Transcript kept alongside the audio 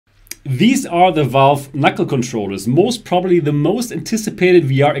These are the Valve knuckle controllers, most probably the most anticipated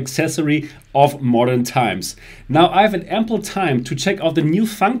VR accessory of modern times. Now I have had ample time to check out the new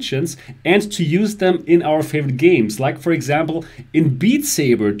functions and to use them in our favorite games, like for example in Beat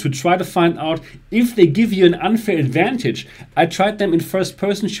Saber, to try to find out if they give you an unfair advantage. I tried them in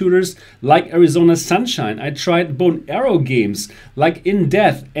first-person shooters like Arizona Sunshine. I tried bow and arrow games like In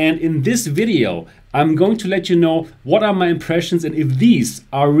Death, and in this video I'm going to let you know what are my impressions and if these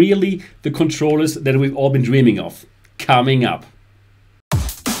are really the controllers that we've all been dreaming of. Coming up.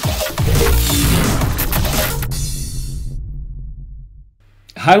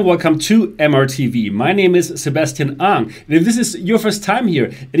 Hi and welcome to MRTV. My name is Sebastian Ang, and if this is your first time here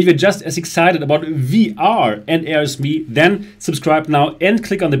and if you're just as excited about VR and AR as me, then subscribe now and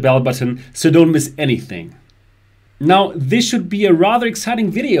click on the bell button so don't miss anything. Now, this should be a rather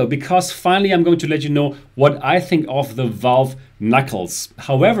exciting video because finally I'm going to let you know what I think of the Valve Knuckles.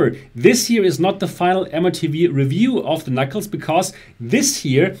 However, this here is not the final MRTV review of the Knuckles because this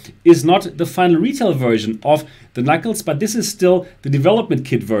here is not the final retail version of the Knuckles, but this is still the development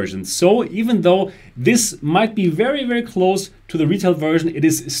kit version. So even though this might be very, very close to the retail version, it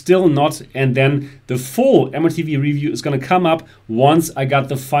is still not. And then the full MRTV review is going to come up once I got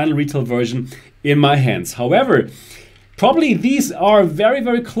the final retail version in my hands. However, probably these are very,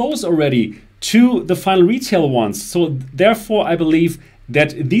 very close already to the final retail ones. So therefore, I believe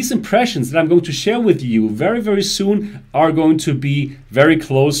that these impressions that I'm going to share with you very, very soon are going to be very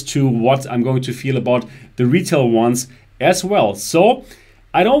close to what I'm going to feel about the retail ones as well. So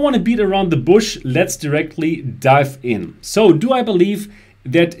I don't want to beat around the bush. Let's directly dive in. So do I believe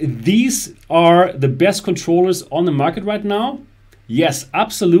that these are the best controllers on the market right now? Yes,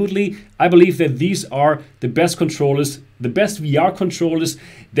 absolutely. I believe that these are the best controllers, the best VR controllers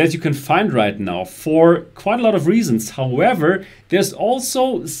that you can find right now for quite a lot of reasons. However, there's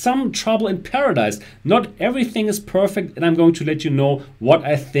also some trouble in paradise. Not everything is perfect, and I'm going to let you know what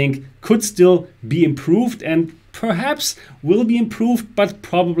I think could still be improved and perhaps will be improved, but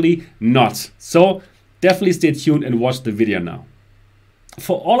probably not. So definitely stay tuned and watch the video now.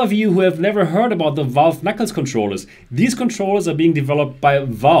 For all of you who have never heard about the Valve Knuckles controllers, these controllers are being developed by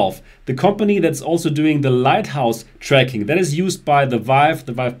Valve, the company that's also doing the lighthouse tracking that is used by the Vive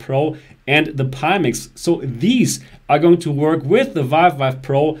Pro, and the Pimax. So these are going to work with the Vive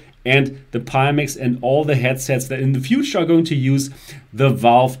Pro and the Pimax and all the headsets that in the future are going to use the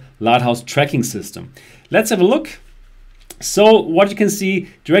Valve lighthouse tracking system. Let's have a look. So what you can see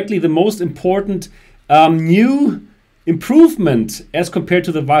directly, the most important new improvement as compared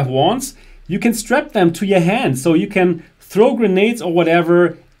to the Vive wands, you can strap them to your hand so you can throw grenades or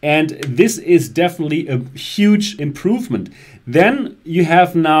whatever, and this is definitely a huge improvement. Then you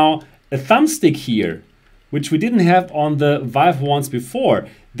have now a thumbstick here, which we didn't have on the Vive wands before.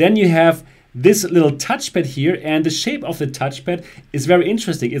 Then you have this little touchpad here, and the shape of the touchpad is very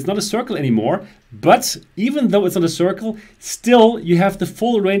interesting. It's not a circle anymore, but even though it's not a circle, still you have the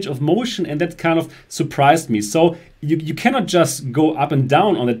full range of motion, and that kind of surprised me. So you cannot just go up and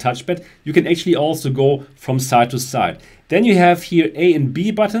down on the touchpad, you can actually also go from side to side. Then you have here A and B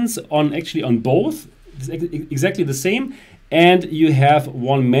buttons on both, it's exactly the same, and you have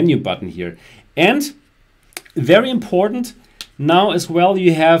one menu button here. And very important, now as well,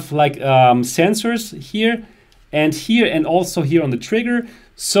 you have like sensors here, and also here on the trigger.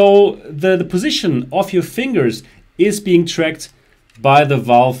 So the position of your fingers is being tracked by the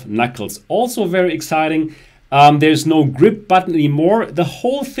Valve Knuckles. Also very exciting. There's no grip button anymore. The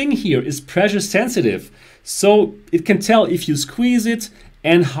whole thing here is pressure sensitive. So it can tell if you squeeze it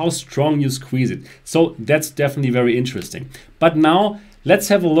and how strong you squeeze it. So that's definitely very interesting. But now let's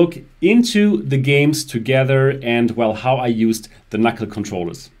have a look into the games together and, well, how I used the knuckle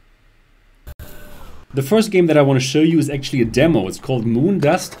controllers. The first game that I want to show you is actually a demo. It's called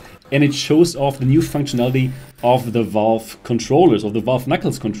Moondust, and it shows off the new functionality of the Valve controllers, of the Valve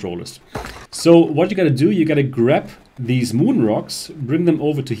Knuckles controllers. So what you gotta do, you gotta grab these moon rocks, bring them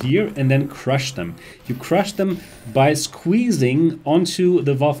over to here, and then crush them. You crush them by squeezing onto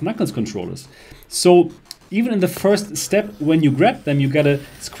the Valve Knuckles controllers. So even in the first step, when you grab them, you gotta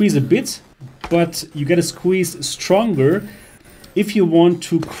squeeze a bit, but you gotta squeeze stronger if you want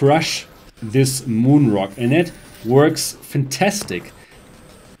to crush this moon rock, and that works fantastic.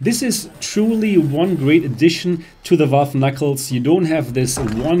 This is truly one great addition to the Valve Knuckles. You don't have this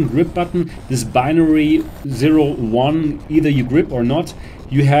one grip button, this binary 0-1, either you grip or not.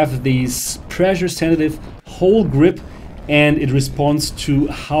 You have this pressure sensitive whole grip, and it responds to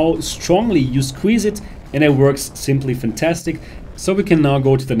how strongly you squeeze it, and it works simply fantastic. So we can now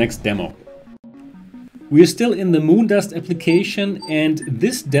go to the next demo. We're still in the Moondust application, and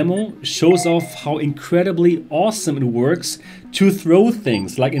this demo shows off how incredibly awesome it works to throw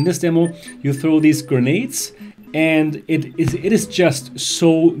things. Like in this demo, you throw these grenades, and it is just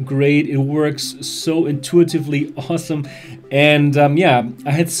so great. It works so intuitively awesome. And yeah,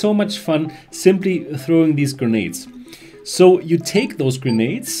 I had so much fun simply throwing these grenades. So you take those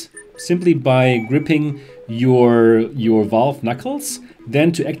grenades simply by gripping your valve knuckles.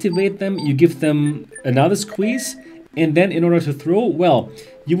 Then to activate them, you give them another squeeze. And then in order to throw, well,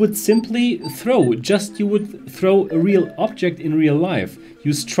 you would simply throw. You would throw a real object in real life.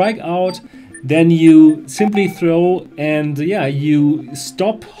 You strike out, then you simply throw, and yeah, you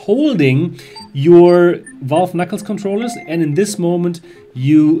stop holding your valve knuckles controllers, and in this moment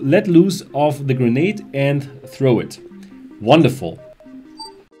you let loose of the grenade and throw it. Wonderful.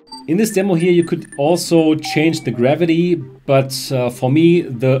 In this demo here you could also change the gravity, but for me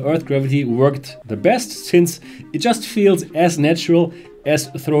the earth gravity worked the best, since it just feels as natural as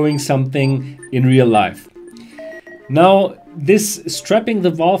throwing something in real life. Now, this strapping the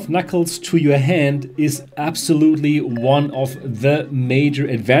valve knuckles to your hand is absolutely one of the major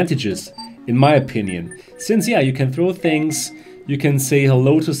advantages, in my opinion. Since yeah, you can throw things, you can say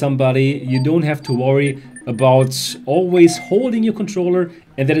hello to somebody, you don't have to worry about always holding your controller,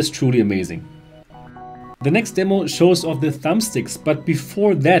 and that is truly amazing. The next demo shows off the thumbsticks, but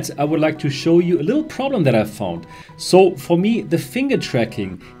before that I would like to show you a little problem that I found. So for me, the finger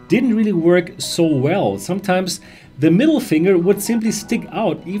tracking didn't really work so well. Sometimes the middle finger would simply stick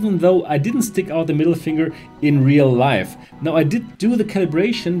out, even though I didn't stick out the middle finger in real life. Now I did do the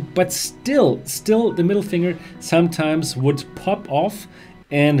calibration, but still the middle finger sometimes would pop off.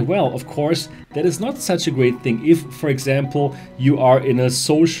 And well, of course, that is not such a great thing if, for example, you are in a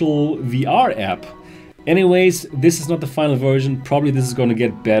social VR app. Anyways, this is not the final version. Probably this is going to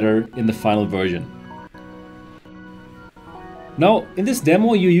get better in the final version. Now, in this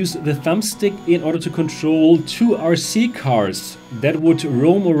demo, you use the thumbstick in order to control two RC cars that would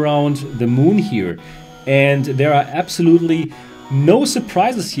roam around the moon here. And there are absolutely no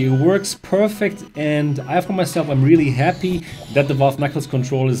surprises here. It works perfect, and I for myself I'm really happy that the valve knuckles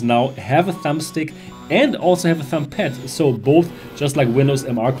controllers now have a thumbstick and also have a thumb pad, so both just like Windows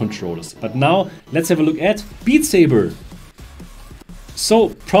MR controllers. But now let's have a look at Beat Saber. So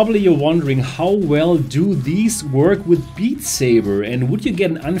probably you're wondering, how well do these work with Beat Saber, and would you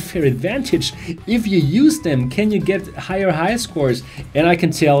get an unfair advantage if you use them? Can you get higher high scores? And I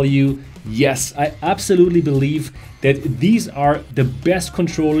can tell you, yes, I absolutely believe that these are the best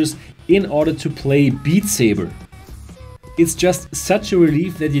controllers in order to play Beat Saber. It's just such a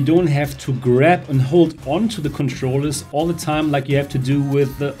relief that you don't have to grab and hold on to the controllers all the time like you have to do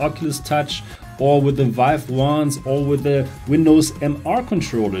with the Oculus Touch or with the Vive ones or with the Windows MR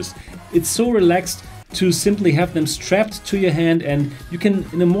controllers. It's so relaxed to simply have them strapped to your hand, and you can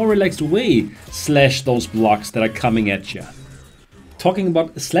in a more relaxed way slash those blocks that are coming at you. Talking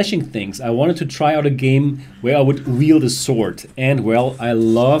about slashing things, I wanted to try out a game where I would wield a sword, and well, I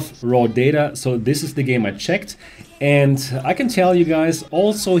love raw data, so this is the game I checked. And I can tell you guys,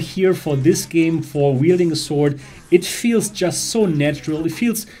 also here for this game, for wielding a sword, it feels just so natural, it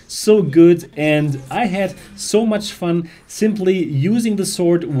feels so good, and I had so much fun simply using the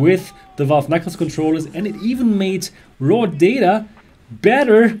sword with the Valve Knuckles controllers, and it even made raw data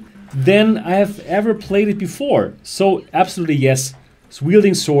better than I have ever played it before. So absolutely yes,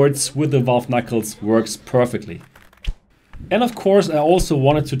 wielding swords with the Valve Knuckles works perfectly. And of course I also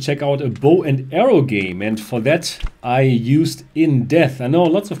wanted to check out a bow and arrow game, and for that I used In Death. I know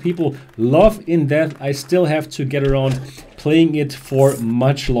lots of people love In Death. I still have to get around playing it for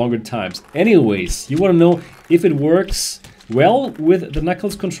much longer times. Anyways, you want to know if it works well with the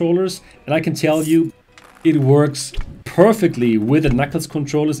Knuckles controllers, and I can tell you it works perfectly with the Knuckles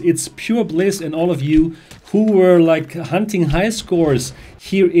controllers. It's pure bliss, and all of you who were like hunting high scores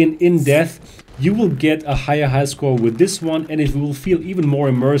here in Death, you will get a higher high score with this one, and it will feel even more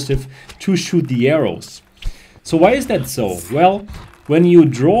immersive to shoot the arrows. So why is that so? Well, when you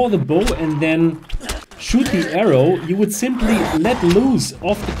draw the bow and then shoot the arrow, you would simply let loose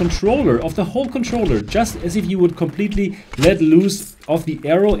of the controller, of the whole controller, just as if you would completely let loose of the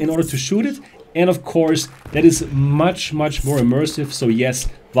arrow in order to shoot it. And of course, that is much more immersive. So yes,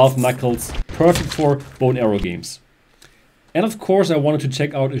 Valve Knuckles, perfect for bow and arrow games. And of course, I wanted to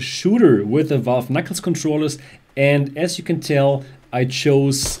check out a shooter with the Valve Knuckles controllers. And as you can tell, I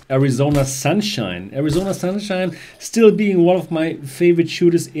chose Arizona Sunshine. Arizona Sunshine still being one of my favorite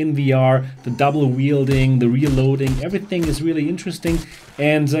shooters in VR. The double wielding, the reloading, everything is really interesting.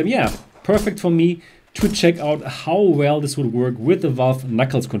 And yeah, perfect for me to check out how well this would work with the Valve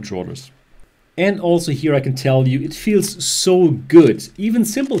Knuckles controllers. And also here I can tell you it feels so good. Even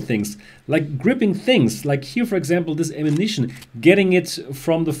simple things like gripping things, like here for example this ammunition, getting it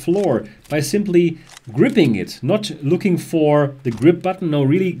from the floor by simply gripping it, not looking for the grip button, no,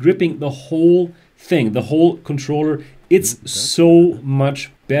 really gripping the whole thing, the whole controller. It's so much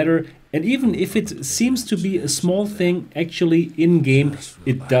better. And even if it seems to be a small thing, actually in game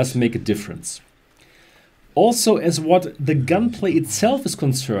it does make a difference. Also, as what the gunplay itself is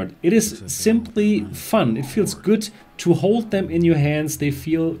concerned, it is simply fun. It feels good to hold them in your hands. They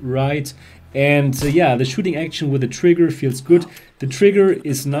feel right. And yeah, the shooting action with the trigger feels good. The trigger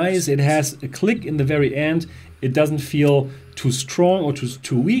is nice. It has a click in the very end. It doesn't feel too strong or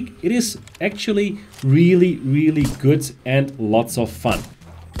too weak. It is actually really, really good and lots of fun.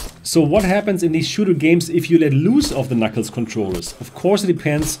 So what happens in these shooter games if you let loose of the Knuckles controllers? Of course it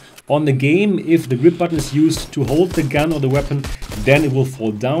depends on the game. If the grip button is used to hold the gun or the weapon, then it will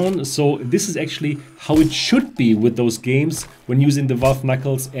fall down. So this is actually how it should be with those games when using the Valve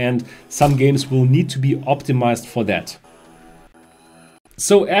Knuckles, and some games will need to be optimized for that.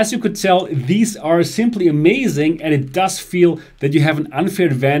 So as you could tell, these are simply amazing, and it does feel that you have an unfair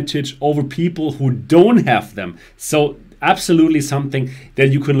advantage over people who don't have them. So absolutely something that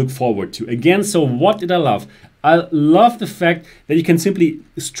you can look forward to. Again, so what did I love? I love the fact that you can simply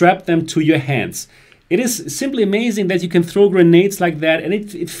strap them to your hands. It is simply amazing that you can throw grenades like that, and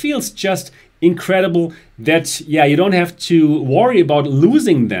it feels just incredible that, yeah, you don't have to worry about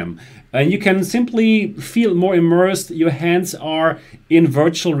losing them. And you can simply feel more immersed. Your hands are in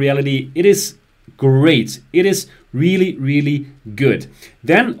virtual reality. It is great. It is really, really good.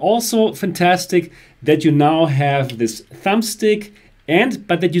 Then also fantastic that you now have this thumbstick,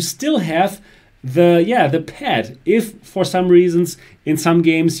 but that you still have the pad if for some reasons in some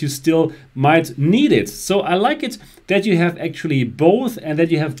games you still might need it. So I like it that you have actually both, and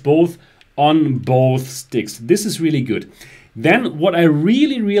that you have both on both sticks. This is really good. Then what I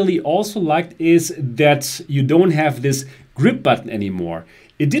really also liked is that you don't have this grip button anymore.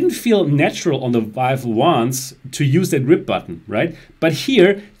 It didn't feel natural on the Valve ones to use that grip button, right? But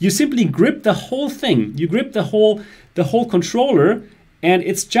here you simply grip the whole thing. You grip the whole controller, and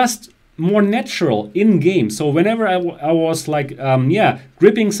it's just more natural in game. So whenever I was like,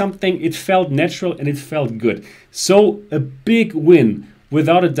 gripping something, it felt natural and it felt good. So a big win,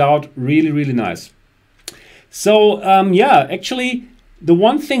 without a doubt. Really nice. So actually the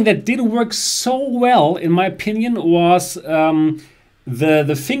one thing that did work so well in my opinion was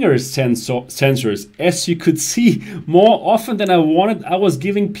the finger sensors. As you could see, more often than I wanted, I was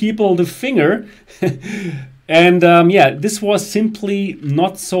giving people the finger. And this was simply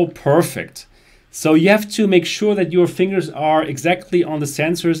not so perfect. So you have to make sure that your fingers are exactly on the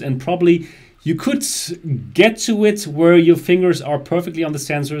sensors, and probably you could get to it where your fingers are perfectly on the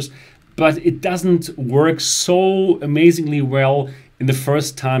sensors, but it doesn't work so amazingly well in the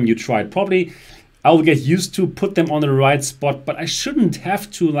first time you try it. Probably I'll get used to put them on the right spot, but I shouldn't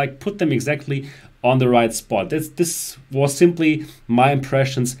have to like put them exactly on the right spot. This was simply my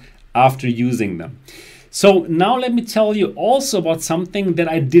impressions after using them. So now let me tell you also about something that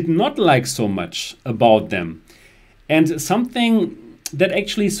I did not like so much about them, and something that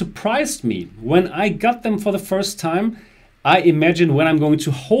actually surprised me. When I got them for the first time, I imagined when I'm going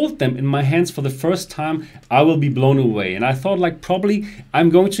to hold them in my hands for the first time, I will be blown away. And I thought like probably I'm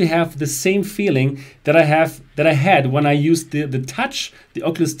going to have the same feeling that I had when I used the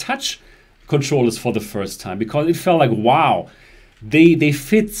Oculus Touch controllers for the first time, because it felt like, wow, they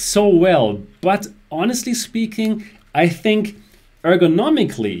fit so well. But honestly speaking, I think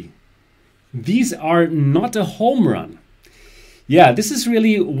ergonomically, these are not a home run. Yeah, this is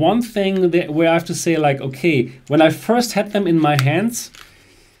really one thing where I have to say like, okay, when I first had them in my hands,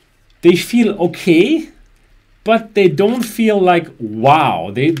 they feel okay, but they don't feel like,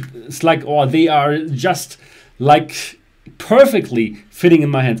 wow. It's like, oh, they are just like perfectly fitting in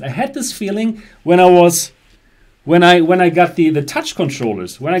my hands. I had this feeling when I got the touch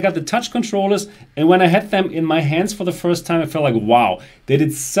controllers. When I got the touch controllers and when I had them in my hands for the first time, I felt like, wow, they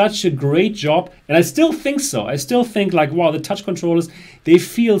did such a great job. And I still think so. I still think like, wow, the touch controllers, they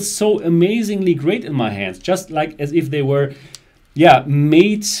feel so amazingly great in my hands. Just like as if they were,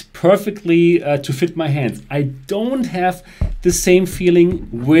 made perfectly to fit my hands. I don't have the same feeling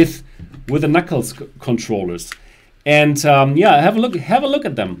with the Knuckles controllers. And have a look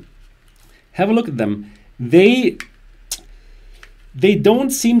at them. Have a look at them. They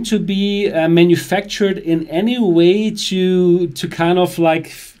don't seem to be manufactured in any way to kind of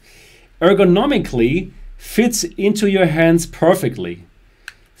like ergonomically fits into your hands perfectly.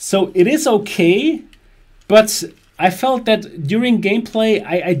 So it is okay, but I felt that during gameplay,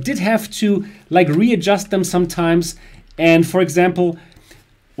 I did have to like readjust them sometimes. And for example,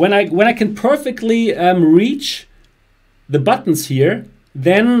 when I can perfectly reach the buttons here,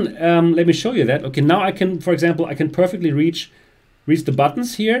 then let me show you that. Okay, now I can, for example, I can perfectly reach the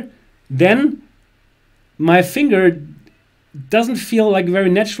buttons here. Then my finger doesn't feel like very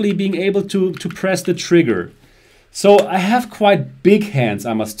naturally being able to press the trigger. So I have quite big hands,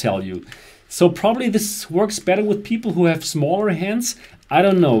 I must tell you. So probably this works better with people who have smaller hands. I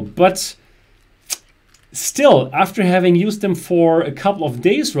don't know, but still, after having used them for a couple of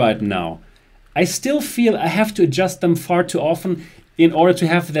days right now, I still feel I have to adjust them far too often in order to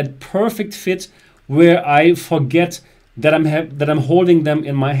have that perfect fit where I forget that I'm holding them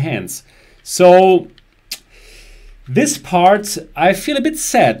in my hands. So this part, I feel a bit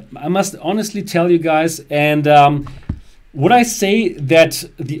sad, I must honestly tell you guys. And would I say that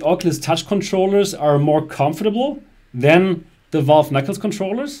the Oculus Touch controllers are more comfortable than the Valve Knuckles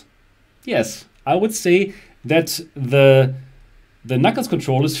controllers? Yes, I would say that the Knuckles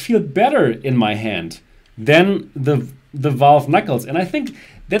controllers feel better in my hand than the Valve Knuckles. And I think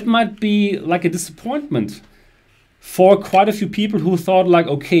that might be like a disappointment for quite a few people who thought like,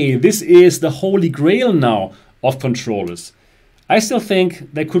 okay, this is the holy grail now of controllers. I still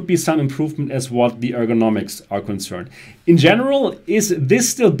think there could be some improvement as what the ergonomics are concerned. In general, is this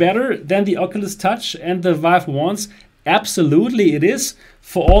still better than the Oculus Touch and the Vive Wands? Absolutely it is,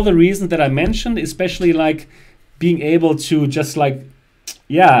 for all the reasons that I mentioned, especially like being able to just like,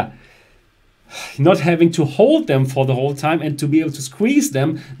 yeah, not having to hold them for the whole time and to be able to squeeze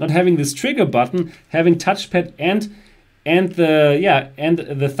them, not having this trigger button, having touchpad and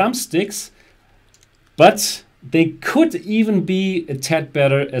the thumbsticks. But they could even be a tad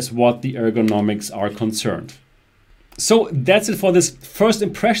better as what the ergonomics are concerned. So that's it for this first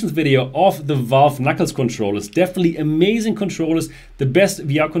impressions video of the Valve Knuckles controllers. Definitely amazing controllers, the best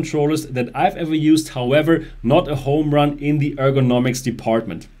VR controllers that I've ever used. However, not a home run in the ergonomics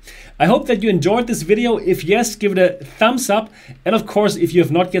department. I hope that you enjoyed this video. If yes, give it a thumbs up. And of course, if you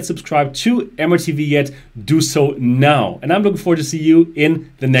have not yet subscribed to MRTV yet, do so now. And I'm looking forward to see you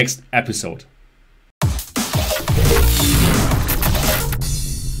in the next episode.